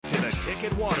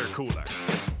Ticket Water Cooler.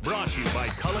 Brought to you by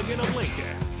Culligan of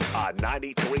Lincoln on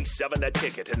 93.7 The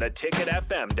Ticket and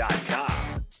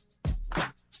theticketfm.com.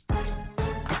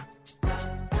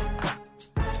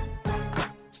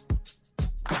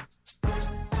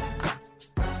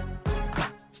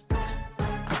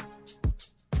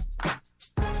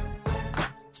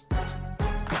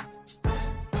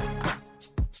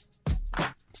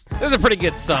 This is a pretty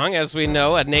good song, as we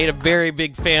know. Nate, a very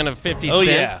big fan of 50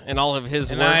 Cent and all of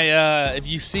his work. And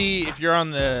if you're on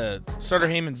the Sutter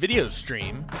Heyman video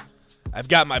stream, I've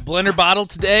got my blender bottle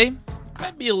today.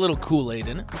 Might be a little Kool-Aid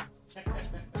in it.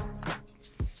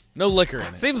 No liquor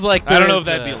in it. Seems like I don't know if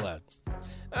that'd be allowed.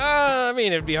 I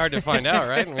mean, it'd be hard to find out,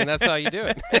 right? I mean, that's how you do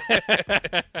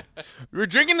it. We're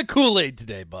drinking the Kool-Aid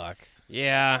today, Buck.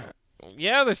 Yeah,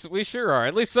 we sure are.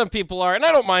 At least some people are, and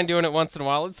I don't mind doing it once in a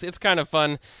while. It's kind of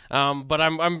fun. But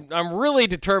I'm really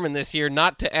determined this year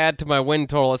not to add to my win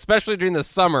total, especially during the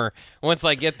summer once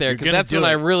I get there, because that's when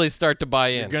I really start to buy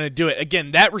in. You're gonna do it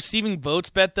again. That receiving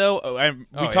votes bet, though,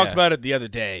 we talked about it the other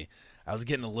day. I was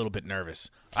getting a little bit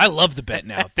nervous. I love the bet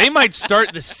now. They might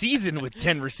start the season with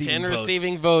 10 receiving votes. 10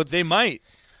 receiving votes. They might.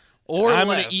 Or I'm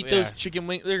going to eat those chicken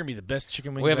wings. They're going to be the best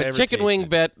chicken wings I've ever tasted. We have a chicken wing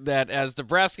bet that as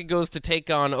Nebraska goes to take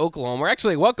on Oklahoma, or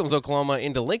actually welcomes Oklahoma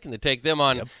into Lincoln to take them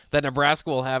on, that Nebraska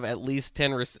will have at least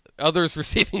 10 others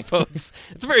receiving votes.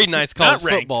 It's a very nice college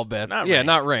football bet.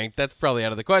 Not ranked. That's probably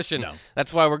out of the question. No.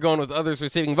 That's why we're going with others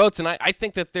receiving votes, and I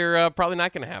think that they're probably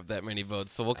not going to have that many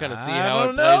votes, so we'll kind of see how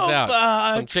it plays out.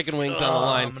 Buck. Some chicken wings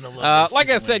on the line. Like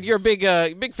I said, you're a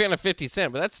big fan of 50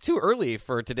 Cent, but that's too early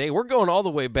for today. We're going all the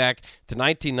way back to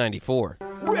 1994.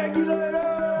 Regulators!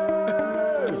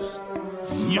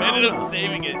 You ended up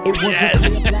saving it. It was a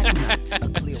clear black night, a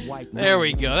clear white night. There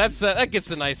we go. That gets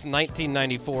the nice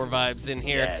 1994 vibes in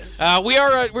here. Yes.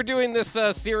 We're doing this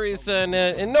series in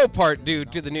no part due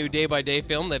to the new Day by Day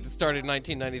film that started in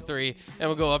 1993 and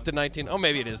will go up to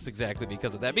maybe it is exactly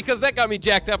because of that, because that got me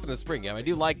jacked up in the spring game. I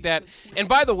do like that. And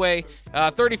by the way,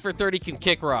 30 for 30 can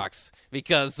kick rocks.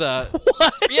 Because,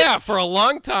 for a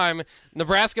long time,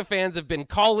 Nebraska fans have been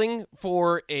calling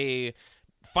for a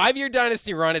 5-year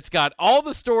dynasty run. It's got all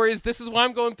the stories. This is why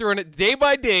I'm going through it day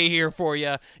by day here for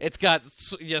you. It's got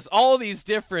just all of these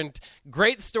different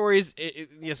great stories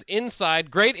inside,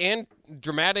 great and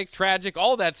dramatic, tragic,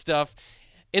 all that stuff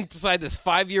inside this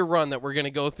 5-year run that we're going to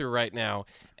go through right now.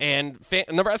 And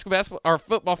Nebraska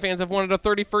football fans have wanted a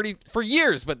 30-30 for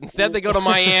years, but instead they go to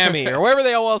Miami or wherever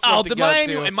they all else want to go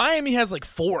to. And Miami has like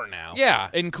 4 now. Yeah.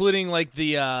 Including like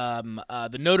the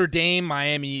Notre Dame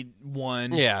Miami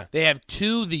one. Yeah. They have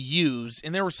 2 the U's,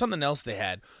 and there was something else they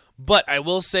had. But I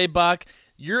will say, Buck,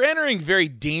 you're entering very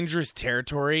dangerous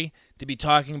territory to be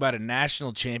talking about a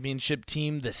national championship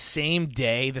team the same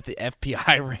day that the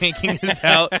FPI ranking is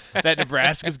out that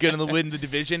Nebraska's going to win the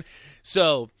division.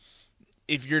 So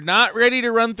if you're not ready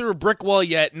to run through a brick wall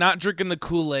yet, not drinking the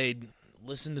Kool-Aid,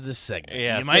 listen to this segment.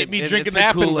 Yeah, you might be drinking the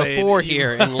happened Kool-Aid before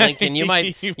here in Lincoln. You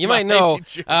might know.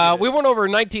 We went over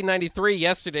 1993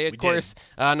 yesterday. Of course,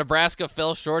 Nebraska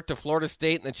fell short to Florida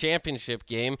State in the championship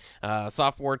game.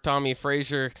 Sophomore Tommy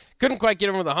Frazier couldn't quite get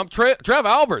him with a hump. Trev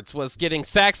Alberts was getting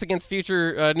sacks against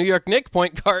future New York Knicks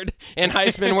point guard and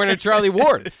Heisman winner Charlie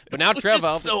Ward. But now Trev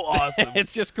Alberts, so awesome.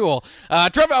 It's just cool.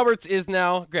 Trev Alberts is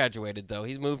now graduated, though.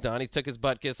 He's moved on. He took his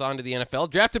butt kiss on to the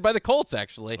NFL, drafted by the Colts,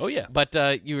 actually. Oh, yeah. But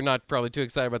you're not probably too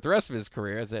excited about the rest of his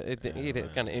career, as he had a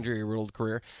kind of injury-riddled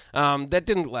career. That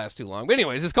didn't last too long. But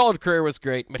anyways, his college career was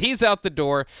great, but he's out the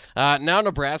door. Now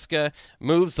Nebraska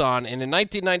moves on, and in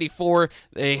 1994,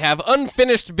 they have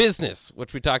unfinished business,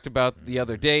 which we talked about the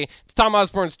other day. It's Tom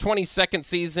Osborne's 22nd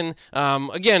season.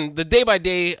 Again, the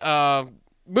day-by-day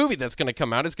movie that's going to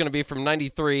come out is going to be from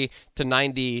 93 to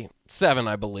 97,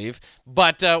 I believe.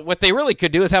 But what they really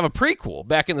could do is have a prequel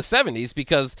back in the 70s,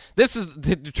 because this is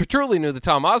truly new. The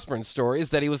Tom Osborne story is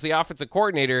that he was the offensive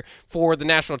coordinator for the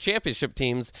national championship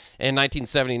teams in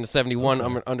 1970 and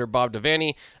 71 under Bob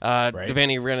Devaney.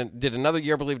 Devaney did another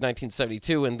year, I believe,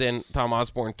 1972, and then Tom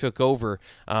Osborne took over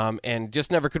and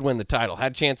just never could win the title.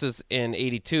 Had chances in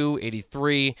 82,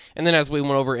 83, and then as we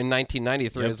went over in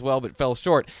 1993 as well, but fell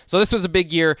short. So this was a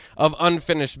big year of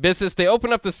unfinished business. They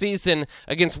opened up the season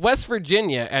against West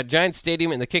Virginia at Giants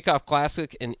Stadium in the Kickoff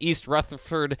Classic in East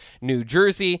Rutherford, New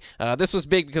Jersey. This was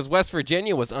big because West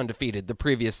Virginia was undefeated the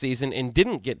previous season and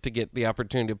didn't get the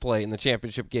opportunity to play in the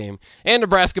championship game. And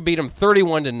Nebraska beat them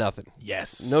 31-0.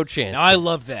 Yes. No chance. Now, I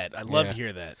love that. I love to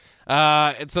hear that.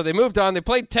 And so they moved on. They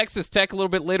played Texas Tech a little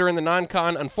bit later in the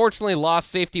non-con. Unfortunately, lost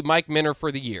safety Mike Minner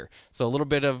for the year. So a little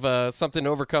bit of something to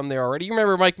overcome there already. You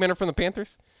remember Mike Minner from the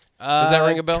Panthers? Does that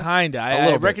ring a bell? Kinda. I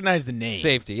little bit. recognize the name.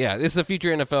 Safety, yeah. This is a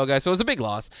future NFL guy, so it was a big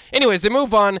loss. Anyways, they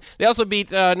move on. They also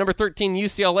beat number 13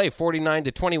 UCLA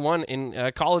 49-21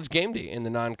 in college game day in the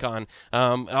non-con.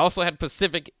 Also had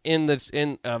Pacific in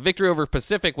victory over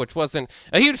Pacific, which wasn't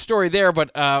a huge story there,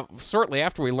 but shortly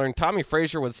after we learned Tommy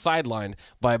Frazier was sidelined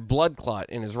by a blood clot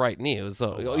in his right knee. It was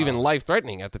even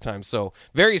life-threatening at the time, so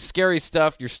very scary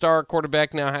stuff. Your star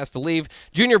quarterback now has to leave.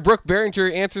 Junior Brooke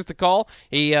Behringer answers the call.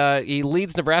 He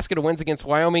leads Nebraska to wins against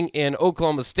Wyoming and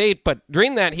Oklahoma State, but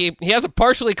during that he has a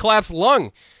partially collapsed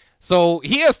lung, so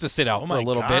he has to sit out for a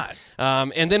little bit.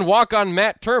 And then walk-on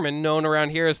Matt Turman, known around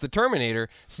here as the Terminator,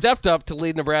 stepped up to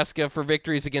lead Nebraska for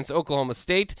victories against Oklahoma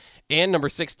State and number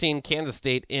 16 Kansas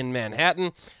State in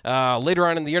Manhattan. Later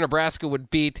on in the year, Nebraska would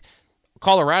beat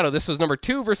Colorado. This was number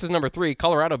 2 versus number 3,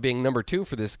 Colorado being number 2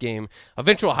 for this game.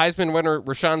 Eventual Heisman winner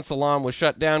Rashaan Salam was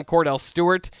shut down. Cordell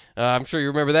Stewart, I'm sure you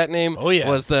remember that name,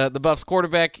 was the Buffs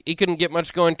quarterback. He couldn't get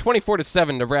much going.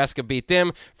 24-7, Nebraska beat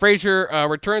them. Frazier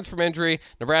returns from injury.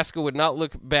 Nebraska would not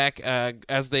look back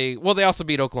they also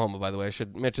beat Oklahoma, by the way. I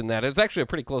should mention that. It was actually a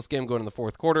pretty close game going in the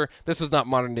fourth quarter. This was not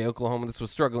modern-day Oklahoma. This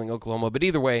was struggling Oklahoma. But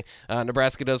either way,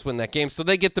 Nebraska does win that game. So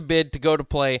they get the bid to go to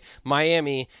play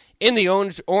Miami in the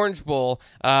Orange Bowl,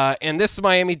 and this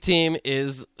Miami team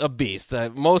is a beast.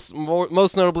 Most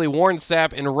notably, Warren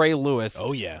Sapp and Ray Lewis.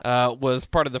 Was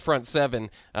part of the front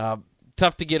seven.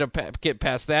 Tough to get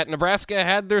past that. Nebraska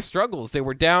had their struggles. They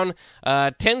were down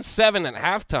 10-7 at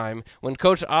halftime when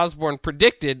Coach Osborne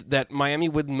predicted that Miami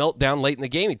would melt down late in the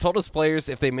game. He told his players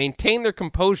if they maintain their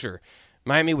composure,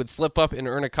 Miami would slip up and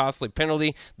earn a costly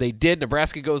penalty. They did.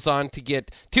 Nebraska goes on to get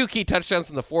 2 key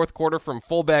touchdowns in the fourth quarter from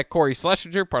fullback Corey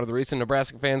Schlesinger, part of the reason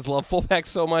Nebraska fans love fullbacks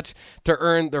so much, to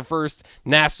earn their first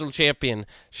national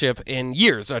championship in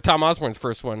years. Tom Osborne's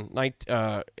first one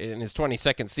in his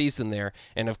 22nd season there,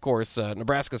 and of course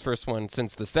Nebraska's first one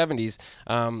since the 70s.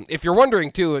 If you're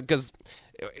wondering too, because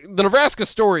the Nebraska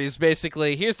story is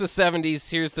basically, here's the 70s,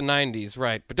 here's the 90s,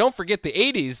 right? But don't forget the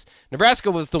 80s,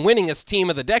 Nebraska was the winningest team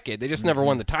of the decade. They just never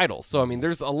won the title. So, I mean,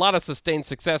 there's a lot of sustained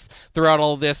success throughout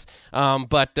all of this.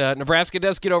 But Nebraska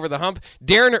does get over the hump.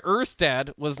 Darren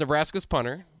Erstad was Nebraska's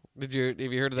punter. Have you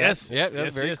heard of that? Yes. Yeah,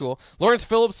 that's very cool. Lawrence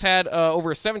Phillips had over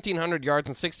 1,700 yards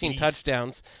and 16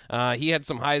 touchdowns. He had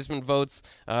some Heisman votes.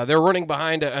 They're running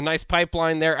behind a nice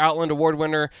pipeline there. Outland Award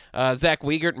winner Zach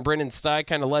Wiegert and Brendan Stye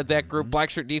kind of led that group.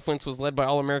 Blackshirt defense was led by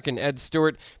All-American Ed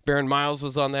Stewart. Barron Miles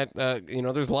was on that.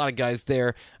 There's a lot of guys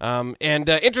there.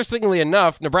 Interestingly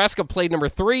enough, Nebraska played number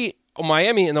 3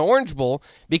 Miami in the Orange Bowl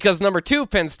because number 2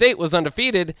 Penn State was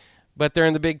undefeated. But they're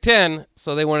in the Big Ten,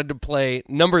 so they wanted to play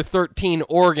number 13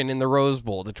 Oregon in the Rose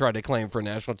Bowl to try to claim for a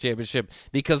national championship,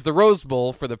 because the Rose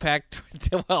Bowl for the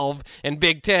Pac-12 and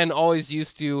Big Ten always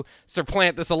used to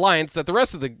supplant this alliance that the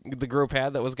rest of the group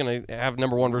had that was going to have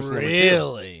number 1 versus number 2.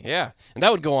 Really? Yeah, and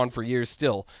that would go on for years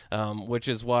still, which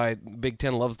is why Big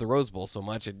Ten loves the Rose Bowl so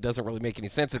much. It doesn't really make any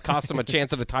sense. It costs them a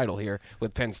chance at a title here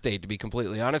with Penn State, to be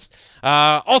completely honest.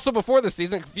 Also before the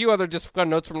season, a few other just fun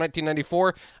notes from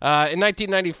 1994. In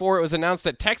 1994, it was announced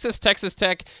that Texas, Texas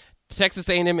Tech, Texas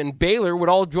A&M, and Baylor would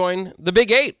all join the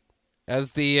Big 8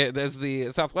 as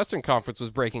the Southwestern Conference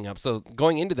was breaking up. So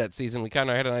going into that season, we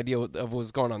kind of had an idea of what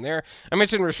was going on there. I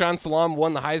mentioned Rashaan Salam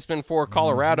won the Heisman for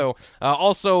Colorado.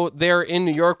 Also there in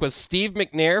New York was Steve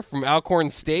McNair from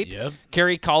Alcorn State. Yep.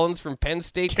 Kerry Collins from Penn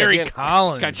State.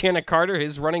 Collins. Kachana Carter,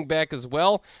 his running back as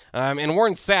well. And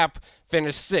Warren Sapp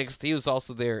finished 6th. He was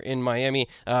also there in Miami.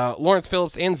 Lawrence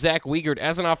Phillips and Zach Wiegert,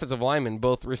 as an offensive lineman,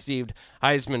 both received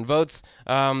Heisman votes.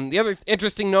 The other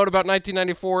interesting note about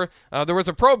 1994, there was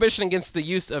a prohibition against the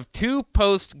use of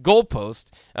 2-post goalpost,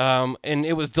 and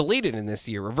it was deleted in this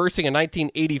year, reversing a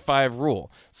 1985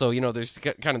 rule. So, there's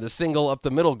kind of the single up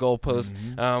the middle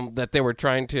goalpost that they were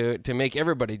trying to make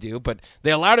everybody do, but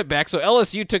they allowed it back. So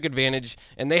LSU took advantage,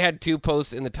 and they had 2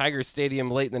 posts in the Tiger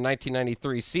Stadium late in the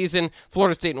 1993 season.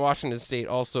 Florida State and Washington State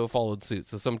also followed suit,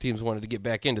 so some teams wanted to get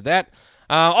back into that.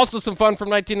 Also some fun from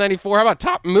 1994. How about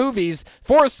top movies?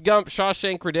 Forrest Gump,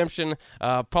 Shawshank Redemption,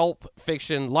 Pulp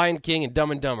Fiction, Lion King, and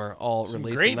Dumb and Dumber all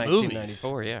released in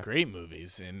 1994. Movies. Yeah, great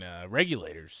movies, and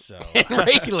Regulators. So. And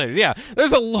Regulators, yeah.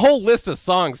 There's a whole list of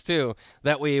songs too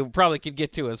that we probably could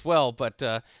get to as well, but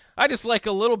I just like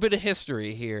a little bit of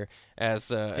history here as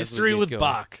history with going.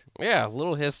 Bach. Yeah, a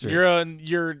little history.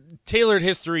 Your tailored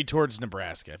history towards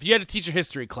Nebraska. If you had to teach a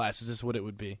history class, is this what it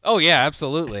would be? Oh yeah,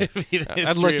 absolutely.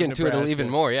 I'd look into Nebraska. it even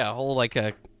more. Yeah, a whole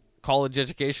a college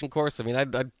education course. I mean,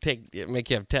 I'd make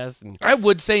you have tests. And I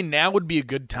would say now would be a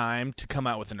good time to come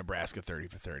out with a Nebraska 30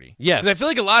 for 30. Yes, because I feel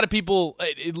like a lot of people,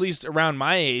 at least around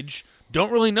my age,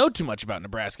 don't really know too much about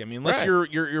Nebraska. I mean, unless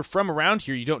you're from around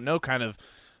here, you don't know kind of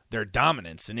their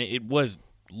dominance, and it was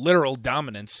literal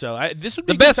dominance. So this would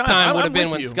be the best good time would I'm have been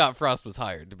with when you. Scott Frost was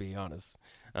hired, to be honest.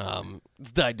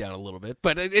 It's died down a little bit,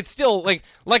 but it's still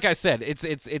like I said,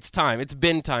 it's time. It's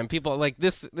been time. People like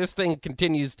this thing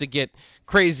continues to get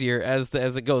crazier as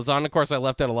it goes on. Of course, I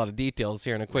left out a lot of details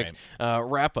here in a quick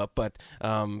wrap up, but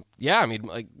yeah, I mean,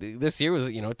 like this year was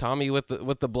Tommy with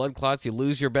the blood clots. You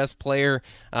lose your best player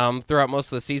throughout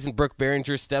most of the season. Brooke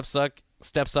Behringer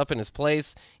steps up in his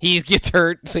place. He gets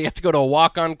hurt, so you have to go to a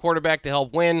walk-on quarterback to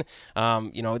help win.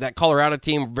 That Colorado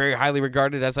team, very highly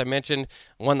regarded, as I mentioned,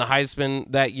 won the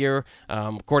Heisman that year.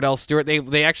 Cordell Stewart,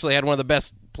 they actually had one of the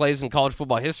best plays in college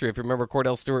football history. If you remember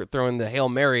Cordell Stewart throwing the Hail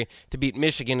Mary to beat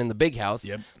Michigan in the Big House.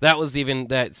 Yep. That was even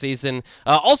that season.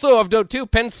 Also of note, too,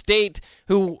 Penn State,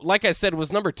 who, like I said,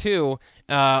 was number 2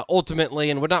 ultimately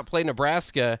and would not play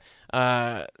Nebraska.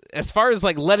 As far as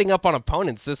like letting up on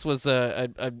opponents, this was a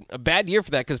bad year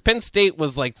for that because Penn State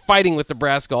was like fighting with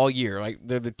Nebraska all year. Like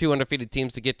they're the 2 undefeated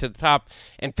teams to get to the top,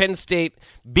 and Penn State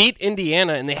beat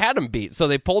Indiana, and they had them beat, so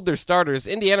they pulled their starters.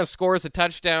 Indiana scores a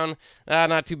touchdown,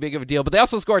 not too big of a deal, but they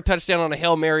also score a touchdown on a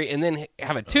Hail Mary and then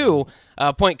have a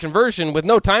 2-point conversion with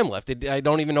no time left. I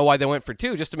don't even know why they went for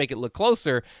 2, just to make it look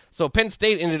closer. So Penn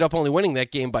State ended up only winning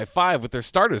that game by 5 with their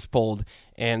starters pulled,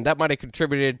 and that might have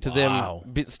contributed to them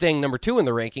staying number 2 in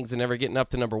the rankings and never getting up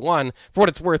to number 1. For what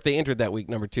it's worth, they entered that week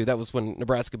number 2. That was when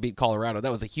Nebraska beat Colorado.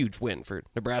 That was a huge win for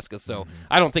Nebraska, so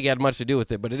I don't think it had much to do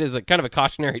with it, but it is a kind of a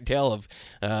cautionary tale of,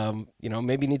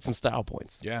 maybe need some style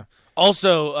points. Yeah.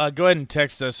 Also, go ahead and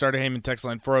text us, Starter Heyman text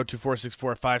line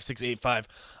 402-464-5685.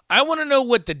 I want to know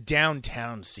what the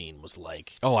downtown scene was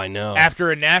like. Oh, I know.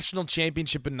 After a national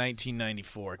championship in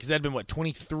 1994, because that had been,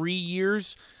 23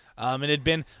 years? And it had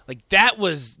been like that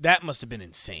must have been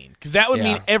insane because that would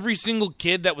mean every single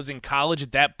kid that was in college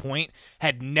at that point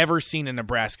had never seen a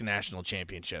Nebraska national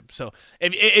championship. So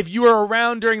if you were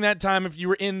around during that time, if you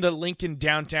were in the Lincoln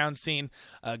downtown scene,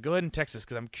 go ahead and text us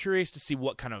because I'm curious to see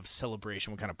what kind of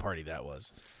celebration, what kind of party that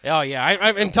was. Oh yeah,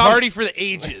 and party for the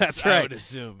ages. That's right. I would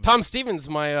assume. Tom Stevens,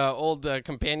 my old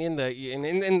companion, and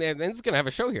he's gonna have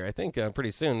a show here, I think,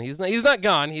 pretty soon. He's not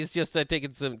gone. He's just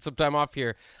taking some time off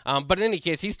here. But in any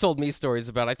case, he's told me stories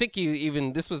about. I think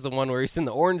this was the one where he's in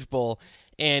the Orange Bowl,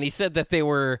 and he said that they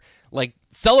were like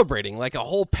celebrating like a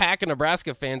whole pack of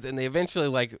Nebraska fans, and they eventually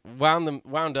like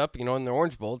wound up, in the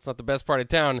Orange Bowl. It's not the best part of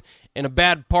town, in a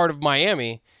bad part of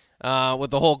Miami,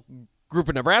 with the whole group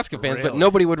of Nebraska fans, but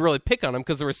nobody would really pick on them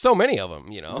because there were so many of them,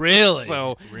 Really?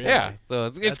 So, really? Yeah.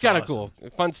 So it's kind of cool.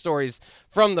 Fun stories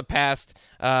from the past.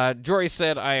 Jory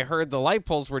said, I heard the light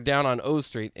poles were down on O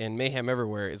Street and mayhem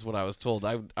everywhere is what I was told.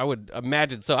 I would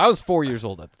imagine. So I was 4 years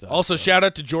old at the time. Also, shout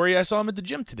out to Jory. I saw him at the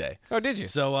gym today. Oh, did you?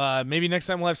 So maybe next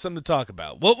time we'll have something to talk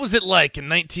about. What was it like in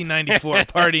 1994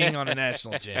 partying on a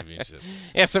national championship?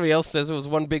 Yeah, somebody else says it was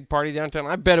one big party downtown.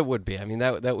 I bet it would be. I mean,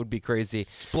 that would be crazy.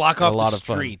 Block off the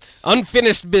streets.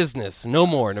 Unfinished business. No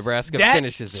more. Nebraska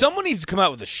finishes it. Someone needs to come out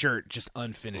with a shirt, just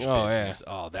unfinished business.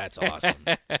 Yeah. Oh, that's awesome.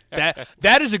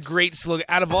 That is a great slogan.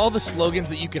 Out of all the slogans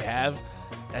that you could have,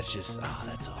 that's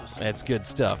awesome. That's good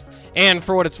stuff. And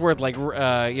for what it's worth, like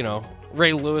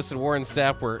Ray Lewis and Warren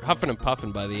Sapp were huffing and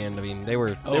puffing by the end. I mean, they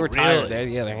were tired.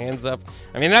 They had their hands up.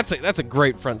 I mean, that's a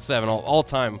great front seven, all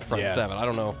time front seven. I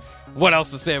don't know what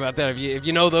else to say about that. If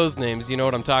you know those names, you know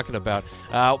what I'm talking about.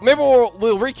 Maybe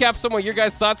we'll recap some of your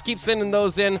guys' thoughts. Keep sending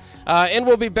those in, and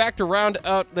we'll be back to round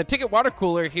out the Ticket Water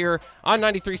Cooler here on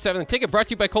 93.7 The Ticket, brought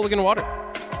to you by Culligan Water.